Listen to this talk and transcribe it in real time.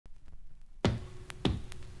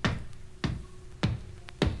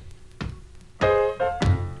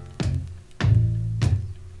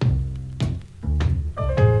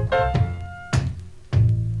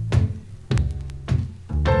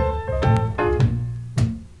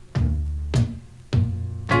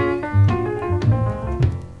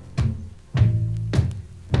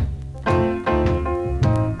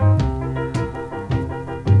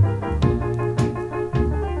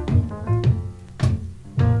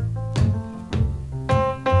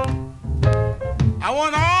I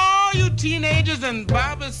want all you teenagers and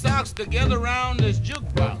barber socks to gather around this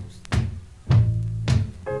jukebox.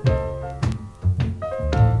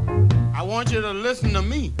 I want you to listen to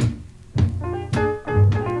me.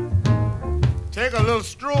 Take a little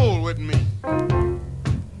stroll with me.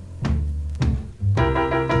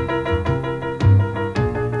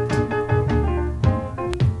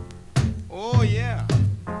 Oh, yeah.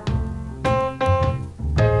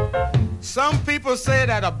 Some people say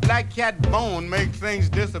that a black cat bone makes things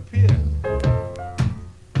disappear.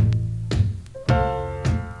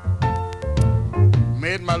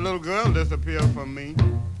 Made my little girl disappear from me.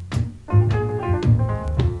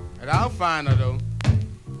 And I'll find her, though.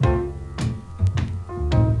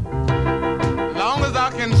 As long as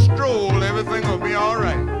I can stroll, everything will be all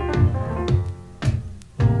right.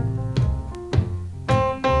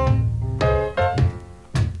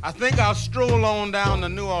 I think I'll stroll on down to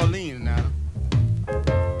New Orleans now.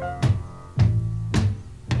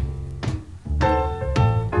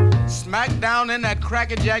 Smack down in that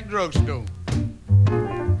Cracker Jack drugstore.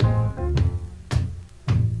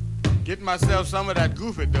 Get myself some of that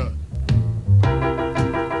goofy dust.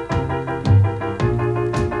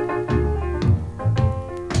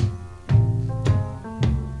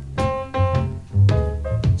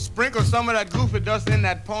 Sprinkle some of that goofy dust in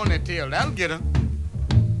that ponytail. That'll get her.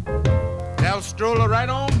 That'll stroll her right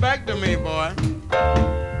on back to me, boy.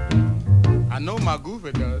 I know my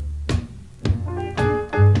goofy does.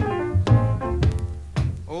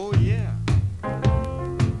 Oh, yeah.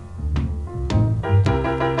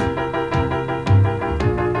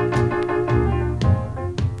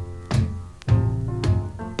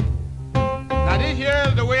 Now this here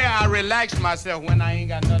is the way I relax myself when I ain't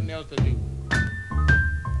got nothing else to do.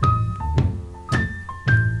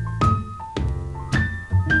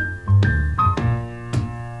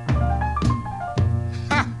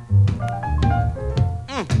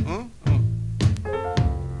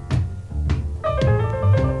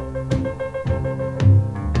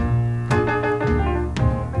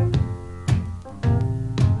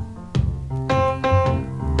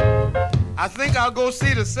 I think I'll go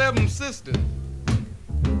see the 7 sisters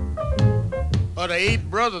or the 8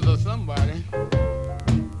 brothers or somebody.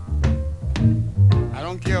 I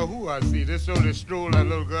don't care who I see. This show to stroll that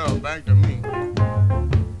little girl back to me.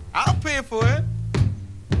 I'll pay for it.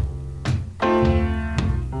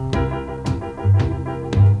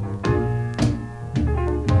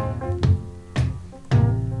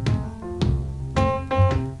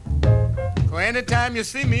 For anytime you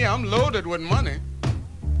see me, I'm loaded with money.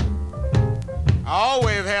 I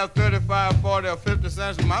always have 35, 40, or 50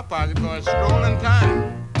 cents in my pocket for a strolling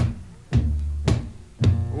time.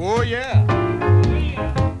 Oh, yeah.